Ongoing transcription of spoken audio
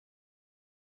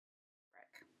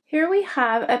Here we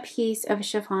have a piece of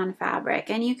chiffon fabric,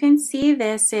 and you can see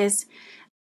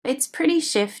it's pretty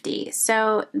shifty.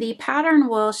 So the pattern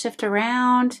will shift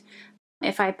around.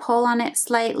 If I pull on it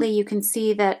slightly, you can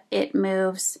see that it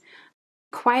moves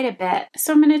quite a bit.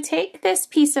 So I'm going to take this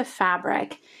piece of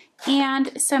fabric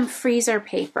and some freezer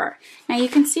paper. Now you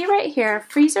can see right here,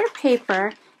 freezer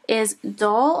paper is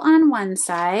dull on one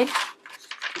side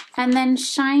and then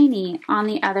shiny on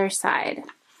the other side.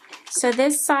 So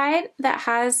this side that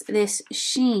has this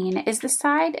sheen is the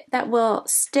side that will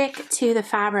stick to the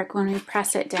fabric when we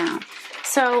press it down.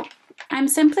 So I'm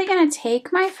simply going to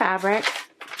take my fabric,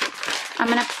 I'm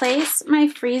going to place my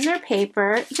freezer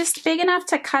paper just big enough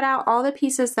to cut out all the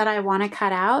pieces that I want to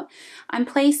cut out. I'm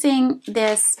placing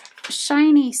this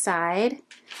shiny side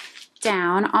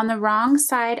down on the wrong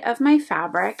side of my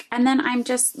fabric, and then I'm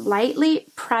just lightly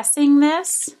pressing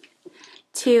this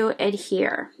to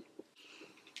adhere.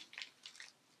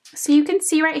 So you can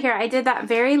see right here, I did that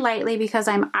very lightly because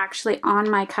I'm actually on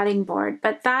my cutting board,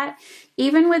 but that,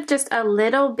 even with just a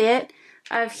little bit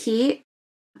of heat,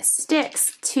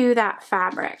 sticks to that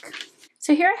fabric.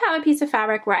 So here I have a piece of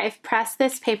fabric where I've pressed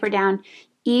this paper down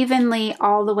evenly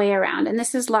all the way around, and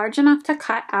this is large enough to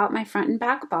cut out my front and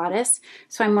back bodice.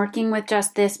 So I'm working with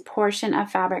just this portion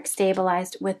of fabric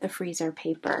stabilized with the freezer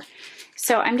paper.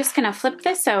 So I'm just going to flip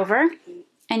this over,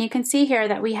 and you can see here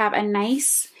that we have a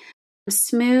nice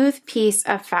smooth piece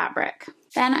of fabric.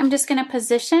 Then I'm just going to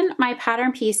position my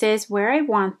pattern pieces where I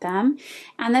want them,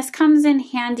 and this comes in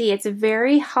handy. It's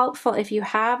very helpful if you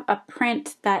have a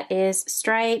print that is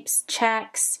stripes,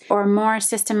 checks, or more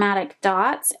systematic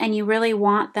dots, and you really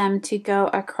want them to go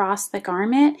across the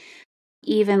garment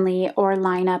evenly or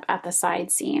line up at the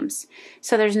side seams.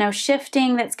 So there's no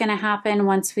shifting that's going to happen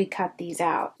once we cut these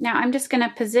out. Now I'm just going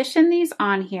to position these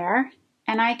on here,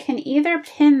 and I can either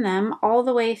pin them all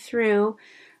the way through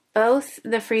both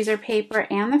the freezer paper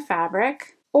and the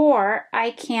fabric, or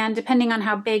I can, depending on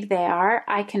how big they are,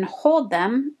 I can hold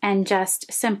them and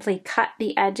just simply cut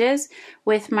the edges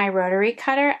with my rotary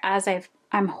cutter as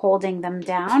I'm holding them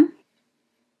down.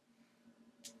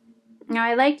 Now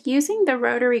I like using the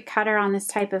rotary cutter on this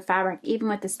type of fabric, even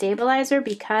with the stabilizer,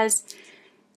 because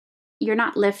you're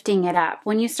not lifting it up.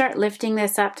 When you start lifting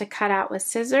this up to cut out with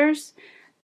scissors,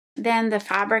 then the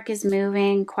fabric is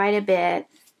moving quite a bit,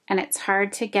 and it's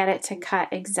hard to get it to cut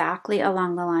exactly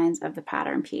along the lines of the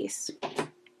pattern piece.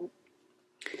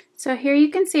 So here you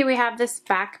can see we have this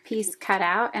back piece cut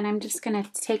out, and I'm just going to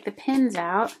take the pins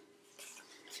out,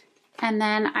 and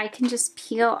then I can just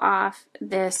peel off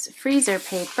this freezer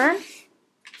paper,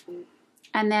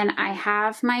 and then I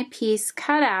have my piece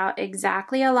cut out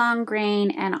exactly along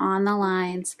grain and on the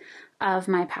lines of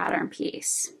my pattern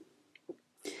piece.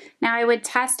 Now I would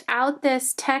test out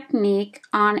this technique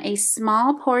on a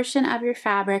small portion of your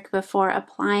fabric before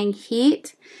applying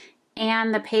heat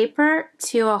and the paper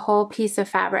to a whole piece of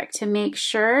fabric to make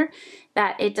sure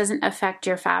that it doesn't affect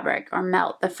your fabric or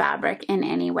melt the fabric in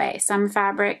any way. Some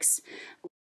fabrics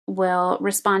will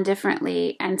respond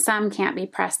differently and some can't be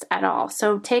pressed at all.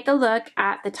 So take a look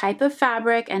at the type of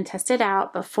fabric and test it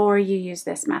out before you use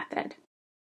this method.